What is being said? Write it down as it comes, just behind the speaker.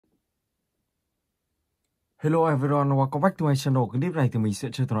Hello everyone, welcome back to my channel. Cái clip này thì mình sẽ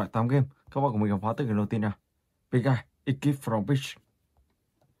chơi thể loại 8 game. Các bạn cùng mình khám phá từ game đầu tiên nào. Piggy, Ekip from Beach.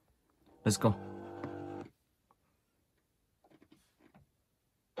 Let's go.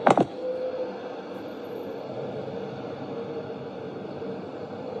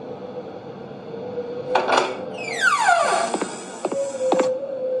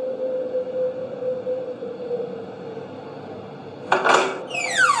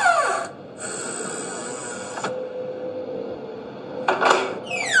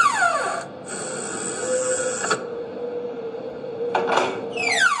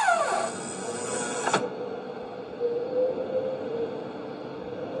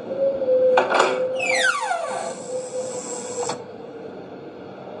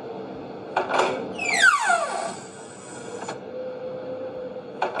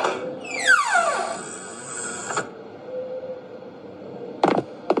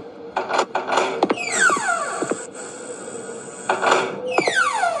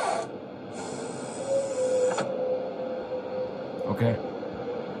 Ok.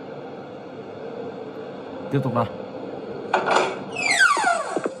 Tiếp tục nào.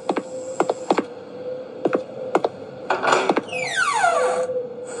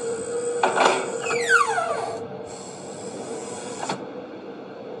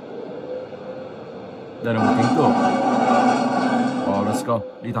 Đây là một cánh cửa. Let's go.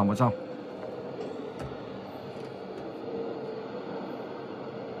 Đi thẳng vào trong.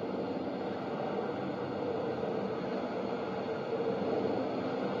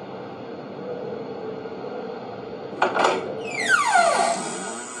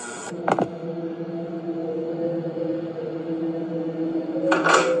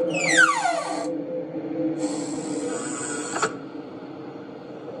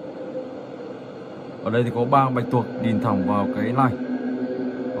 Ở đây thì có 3 bạch tuộc nhìn thẳng vào cái này.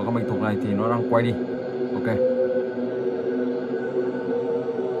 Và con bạch tuộc này thì nó đang quay đi. Ok.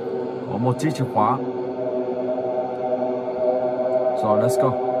 Có một chiếc chìa khóa. Rồi, let's go.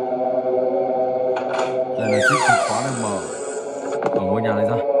 Đây là chiếc chìa khóa đang mở ở ngôi nhà này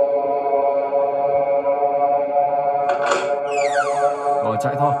ra. Rồi,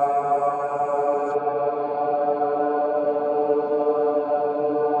 chạy thôi.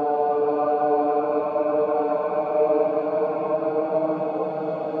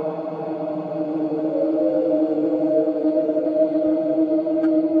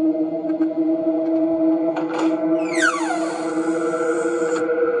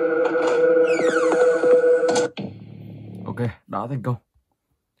 Đã thành công.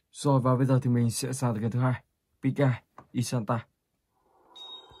 Rồi và bây giờ thì mình sẽ sang tới game thứ hai. Piggy đi Santa.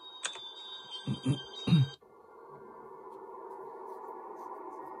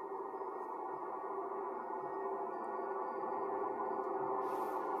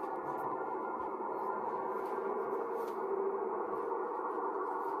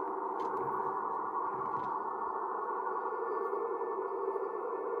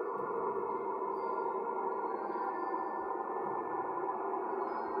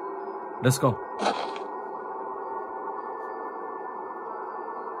 Let's go.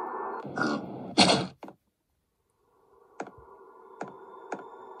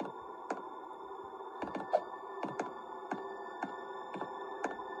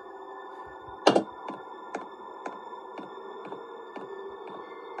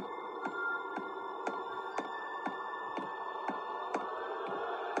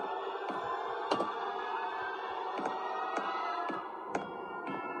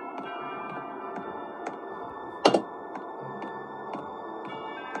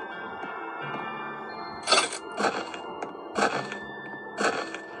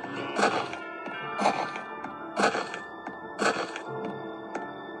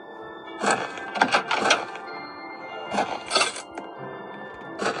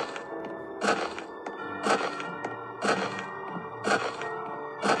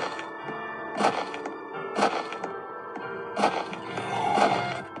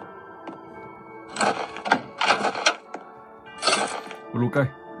 Blue cây,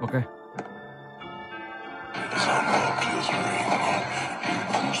 ok.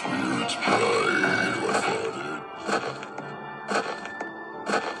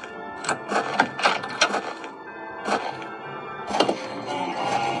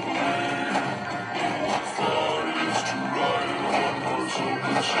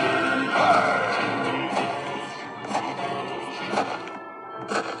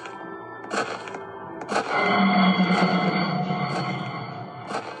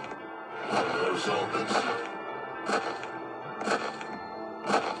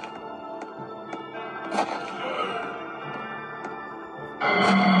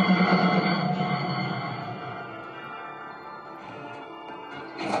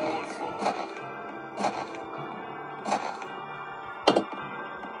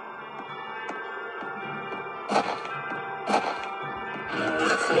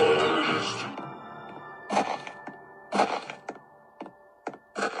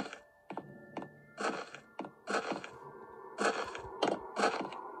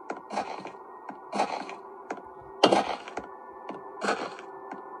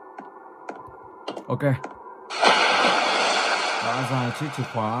 Ok. Đã ra chiếc chìa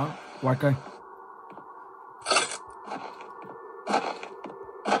khóa ngoài cây.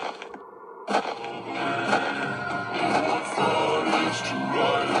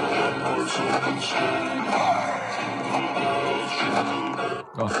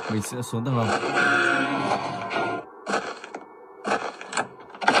 Rồi, mình sẽ xuống tầng hầm.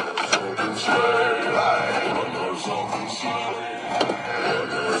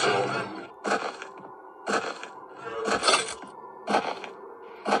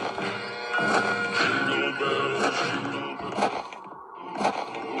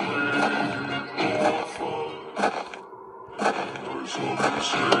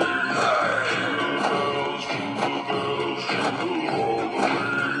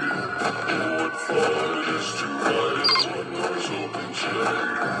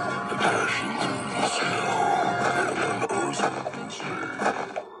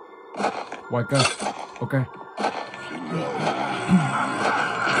 Ngoài cây. Ok.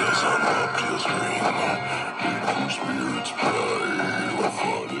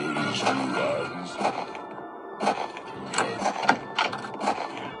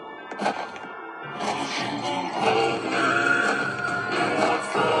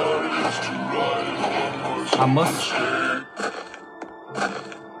 Amos.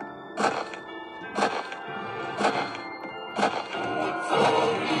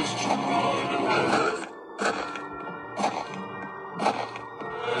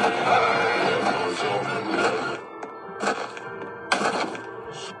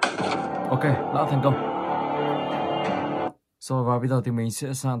 Ok, đã thành công. Rồi và bây giờ thì mình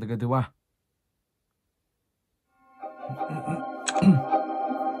sẽ sang tới cái thứ ba.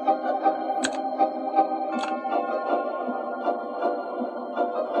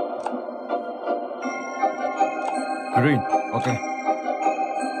 Green, ok.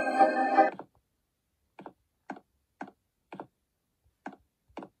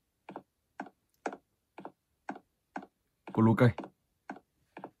 Blue cây.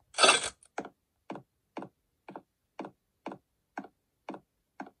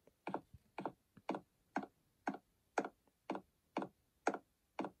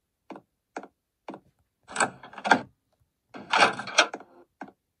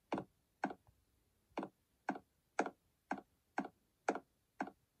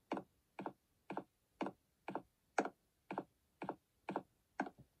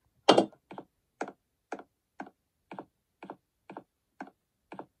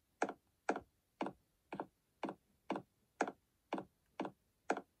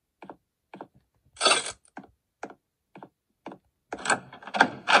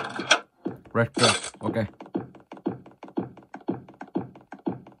 Red cây, ok.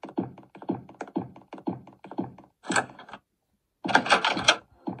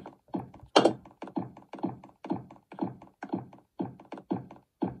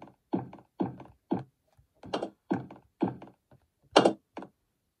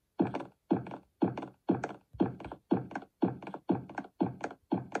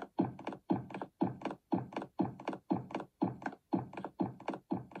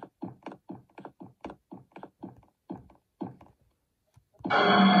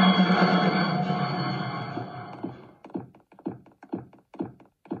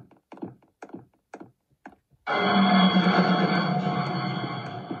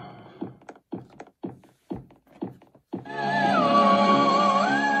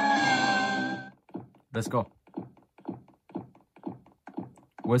 Let's go.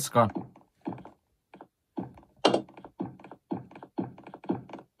 Where's gone?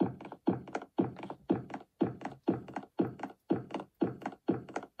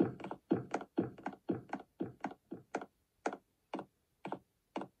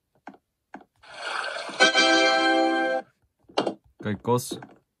 Cây cos.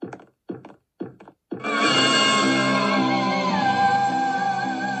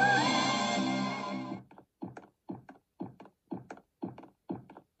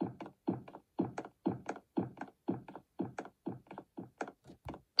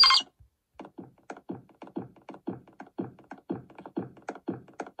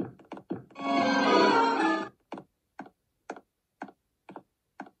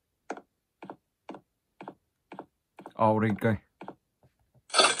 Orange cây.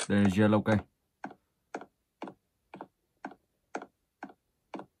 Đây là yellow cây.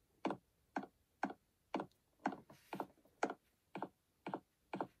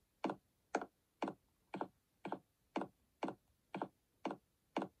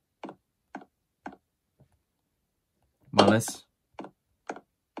 Malice.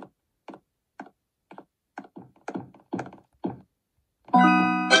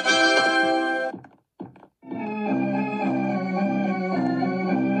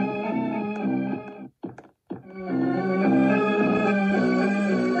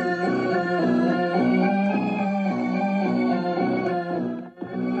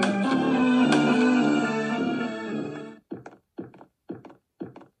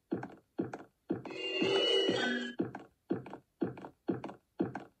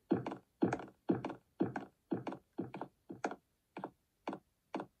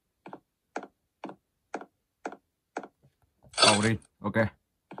 Wow, đi. Ok.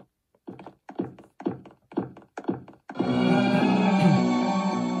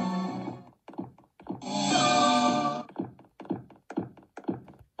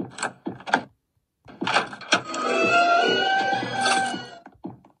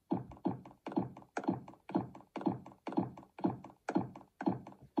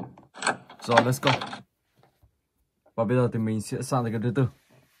 Rồi, let's go. Và bây giờ thì mình sẽ sang tới cái thứ tư.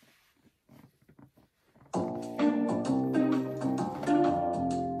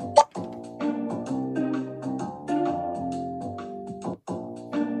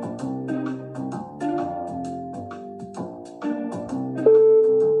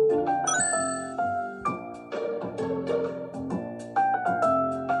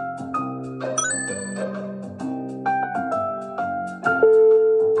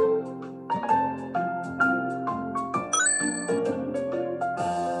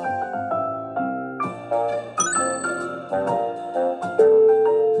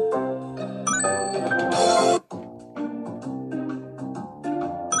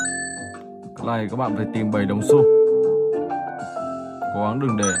 Cái này các bạn phải tìm 7 đồng xu. Cố gắng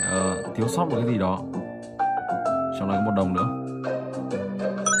đừng để thiếu sót một cái gì đó. Trong này có 1 đồng nữa.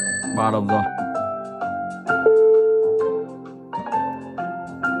 3 đồng rồi.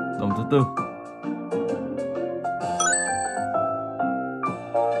 Đồng thứ tư.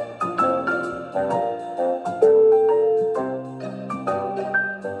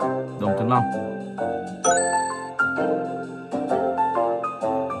 Đồng thứ 5.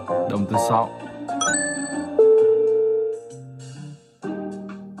 Đồng thứ 6.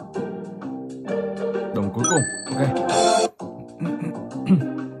 Đồng cuối cùng. Ok.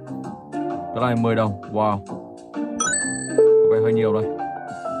 Cái này 10 đồng. Wow. Có vẻ hơi nhiều đây.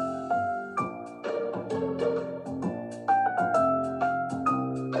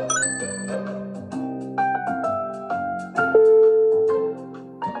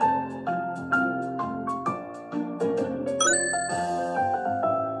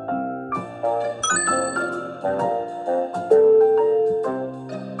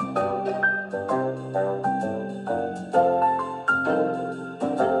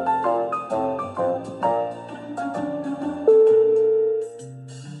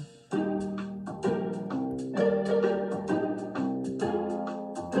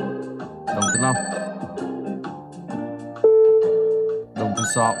 Đồng thứ 5. Đồng thứ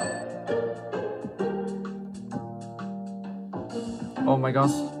 6. Oh my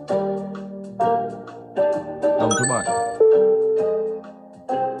gosh. Đồng thứ 7.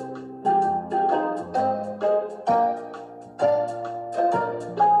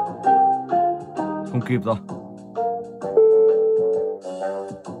 Không kịp rồi.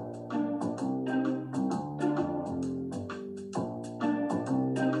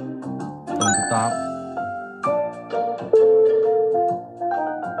 Đồng thứ 8.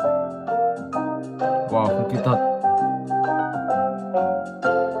 Wow, không kịp thật.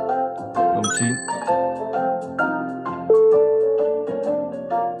 Đồng 9.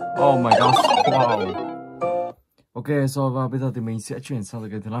 Oh my gosh. Wow. Ok, rồi và bây giờ thì mình sẽ chuyển sang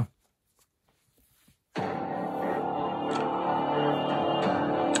cái thứ 5.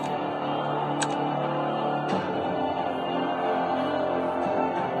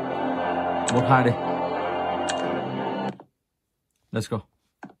 Một hai đi. Let's go.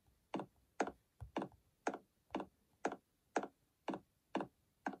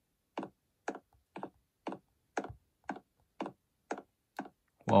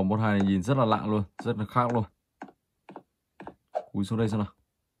 Wow, 1-2 này nhìn rất là lạ luôn, rất là khác luôn. Cúi xuống đây xem nào.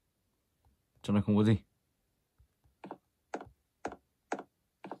 Trong này không có gì.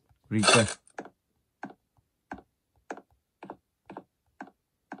 Replay.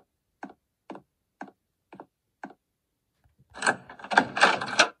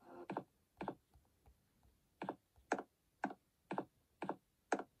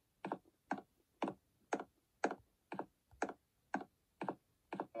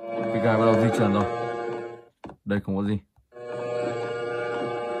 Piggy bắt đầu di chuyển rồi. Đây không có gì.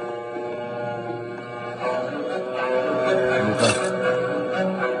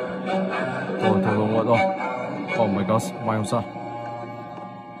 Thôi muộn rồi. Oh my gosh, mai không sao.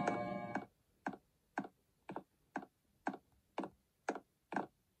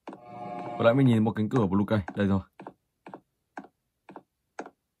 Vừa nãy mình nhìn một cánh cửa blue cây, đây rồi.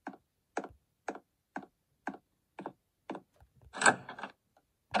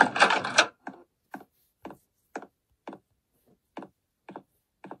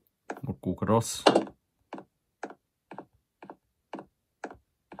 Một cú cross.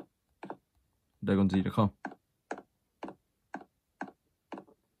 Đây còn gì nữa không?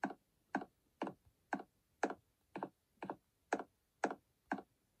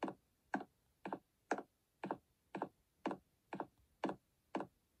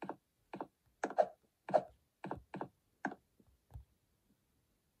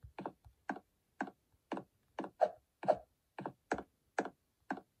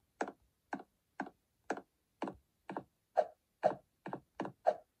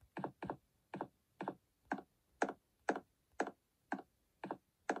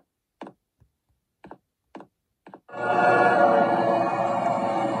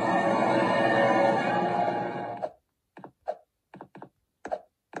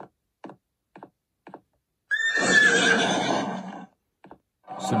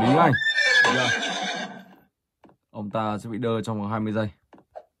 xử lý ngay. Ông ta sẽ bị đơ trong vòng 20 giây.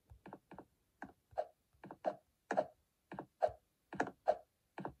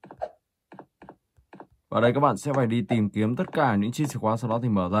 Và đây các bạn sẽ phải đi tìm kiếm tất cả những chiếc chìa khóa, sau đó thì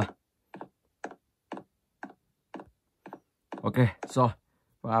mở ra. Ok, rồi.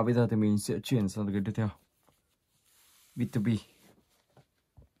 Và bây giờ thì mình sẽ chuyển sang cái tiếp theo. B2B.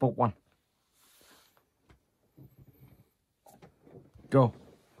 Box 1. Go.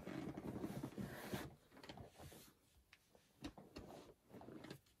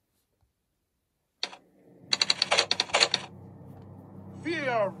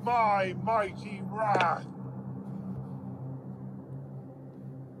 Fear my mighty wrath.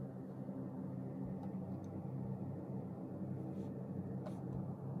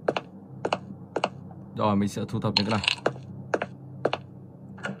 Rồi mình sẽ thu thập những cái này.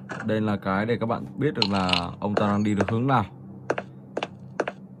 Đây là cái để các bạn biết được là ông ta đang đi được hướng nào.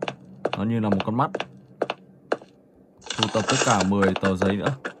 Nó như là một con mắt. Thu thập tất cả 10 tờ giấy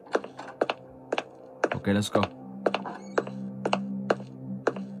nữa. Ok, let's go.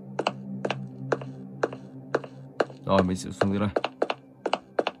 Rồi mình sẽ xuống dưới đây.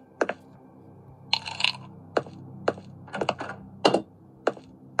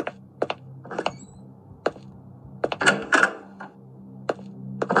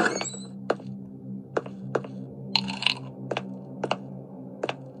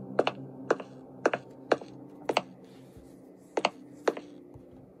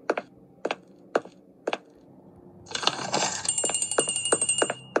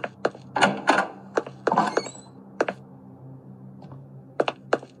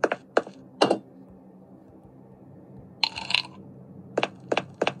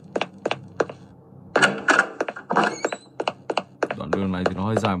 Đoạn đường này thì nó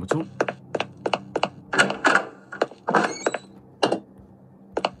hơi dài một chút.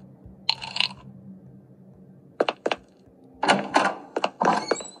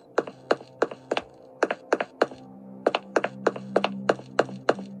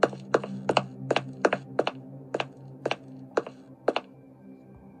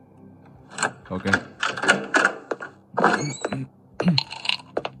 Ok.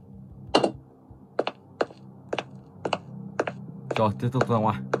 Rồi, tiếp tục ra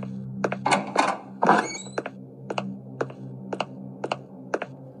ngoài.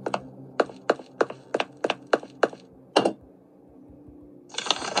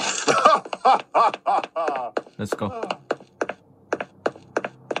 Let's go.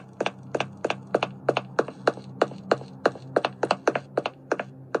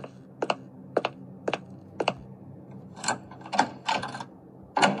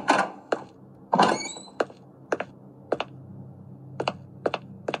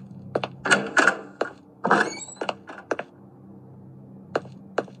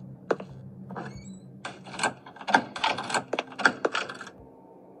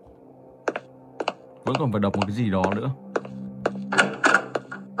 Vẫn còn phải đọc một cái gì đó nữa.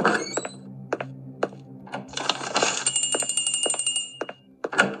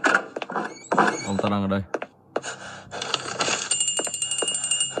 Ông ta đang ở đây.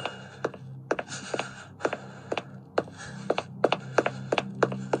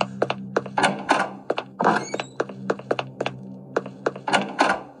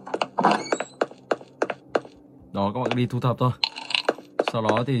 Đó, các bạn đi thu thập thôi. Sau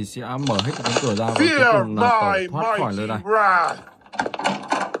đó thì sẽ mở hết cái cánh cửa ra và cuối cùng là tẩu thoát khỏi nơi này.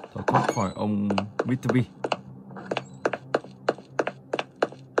 Tẩu thoát khỏi ông Mr. B.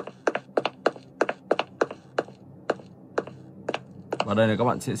 Và đây là các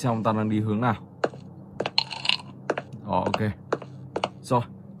bạn sẽ xem ông ta đang đi hướng nào. Đó, ok. Rồi,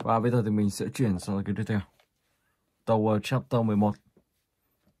 và bây giờ thì mình sẽ chuyển sang cái tiếp theo. Tower Chapter 11.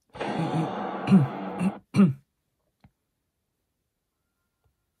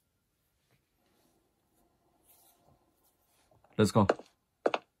 Let's go.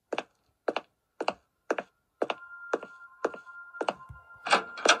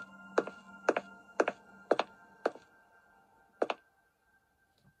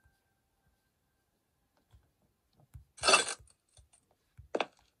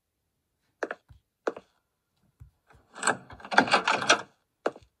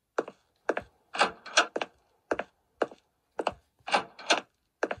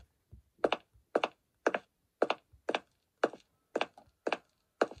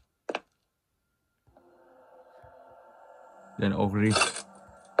 Đèn Ogre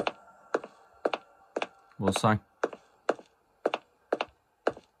màu xanh.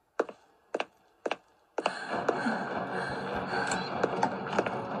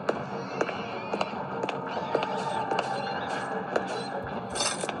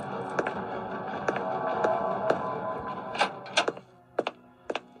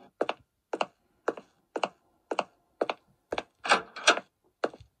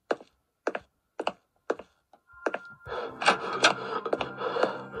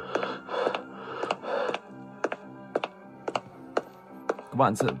 Các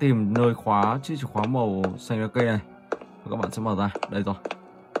bạn sẽ tìm nơi khóa chiếc chìa khóa màu xanh lá cây này. Và các bạn sẽ mở ra. Đây rồi.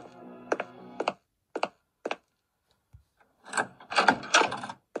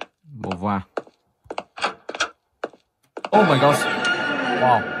 Màu vàng. Oh my god.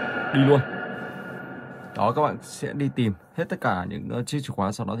 Wow, đi luôn. Đó, các bạn sẽ đi tìm hết tất cả những chiếc chìa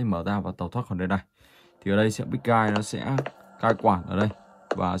khóa, sau đó thì mở ra và tẩu thoát khỏi nơi này. Thì ở đây sẽ Big Guy nó sẽ cai quản ở đây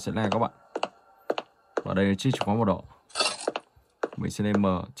và sẽ là các bạn. Và đây là chiếc chìa khóa màu đỏ. Mình sẽ nên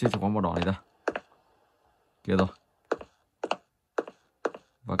mở chiếc chìa khóa màu đỏ này ra. Kia rồi.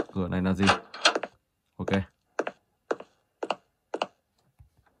 Và cửa này là gì? Ok.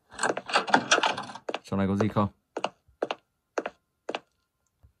 Trong này có gì không?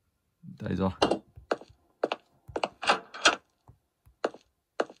 Đây rồi.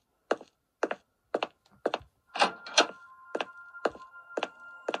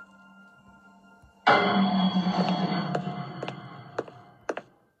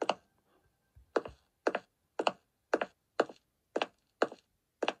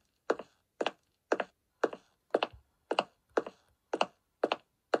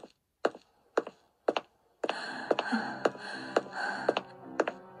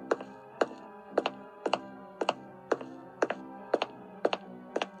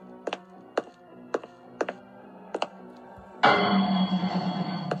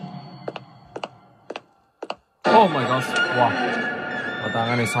 Oh my god. Wow. Và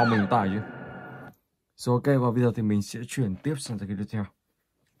tàng này sau mình tải chứ. Rồi ok, và bây giờ thì mình sẽ chuyển tiếp sang cái tiếp theo.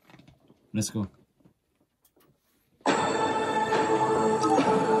 Let's go.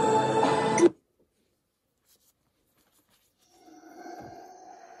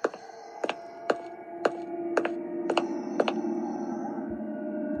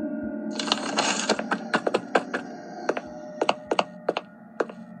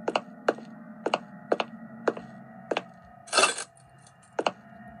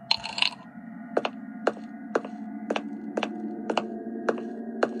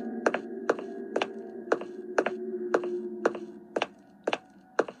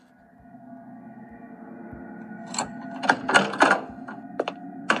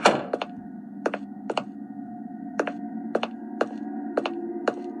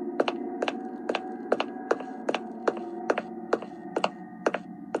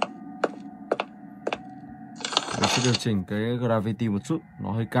 Mình sẽ điều chỉnh cái gravity một chút,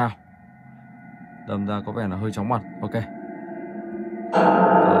 nó hơi cao, đâm ra có vẻ là hơi chóng mặt. Ok. Rồi,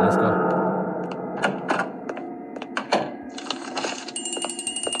 let's go.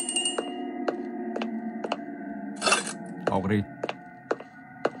 Bỏ đi.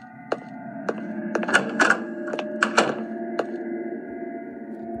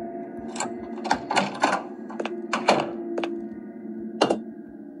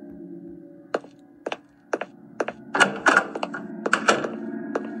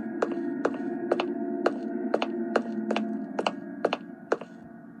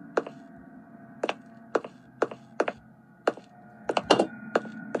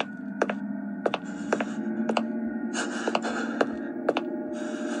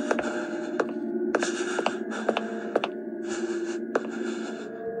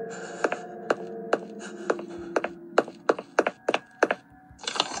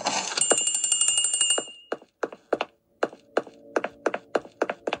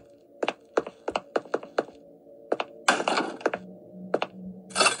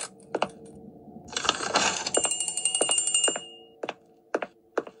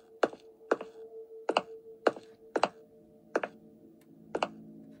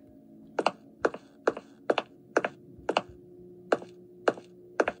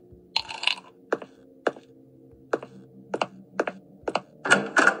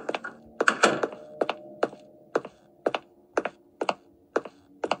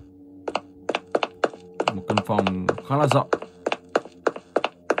 Một căn phòng khá là rộng.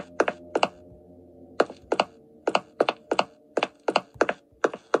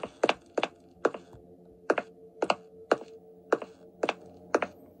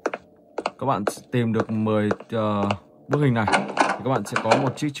 Các bạn tìm được 10 bức hình này thì các bạn sẽ có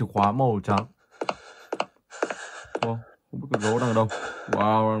một chiếc chìa khóa màu trắng. Không biết con gấu đang ở đâu.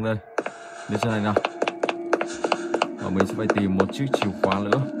 Wow, đang đây. Lên trên này nào. Và mình sẽ phải tìm một chiếc chìa khóa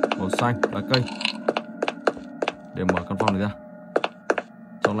nữa màu xanh lá cây để mở căn phòng này ra.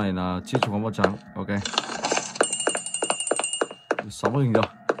 Trong này là chiếc chìa khóa màu trắng. Ok. 6 bức hình rồi.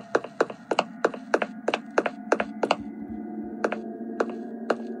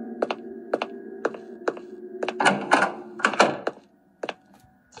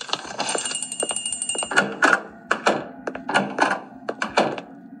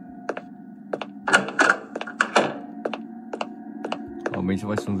 mình sẽ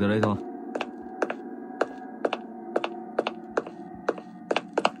phải xuống dưới đây thôi.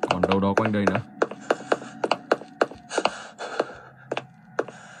 Còn đâu đó quanh đây nữa.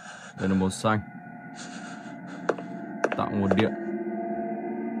 Đây là màu xanh, tạo nguồn điện.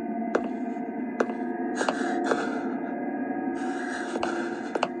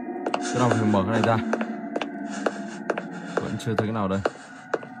 Thế nào mình mở cái này ra, vẫn chưa thấy cái nào đây.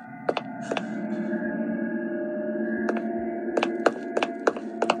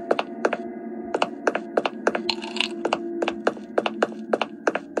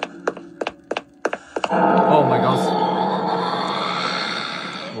 Oh my god.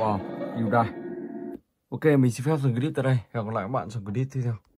 Wow, you die. Ok, mình xin phép dừng clip tại đây. Hẹn gặp lại các bạn trong clip tiếp theo.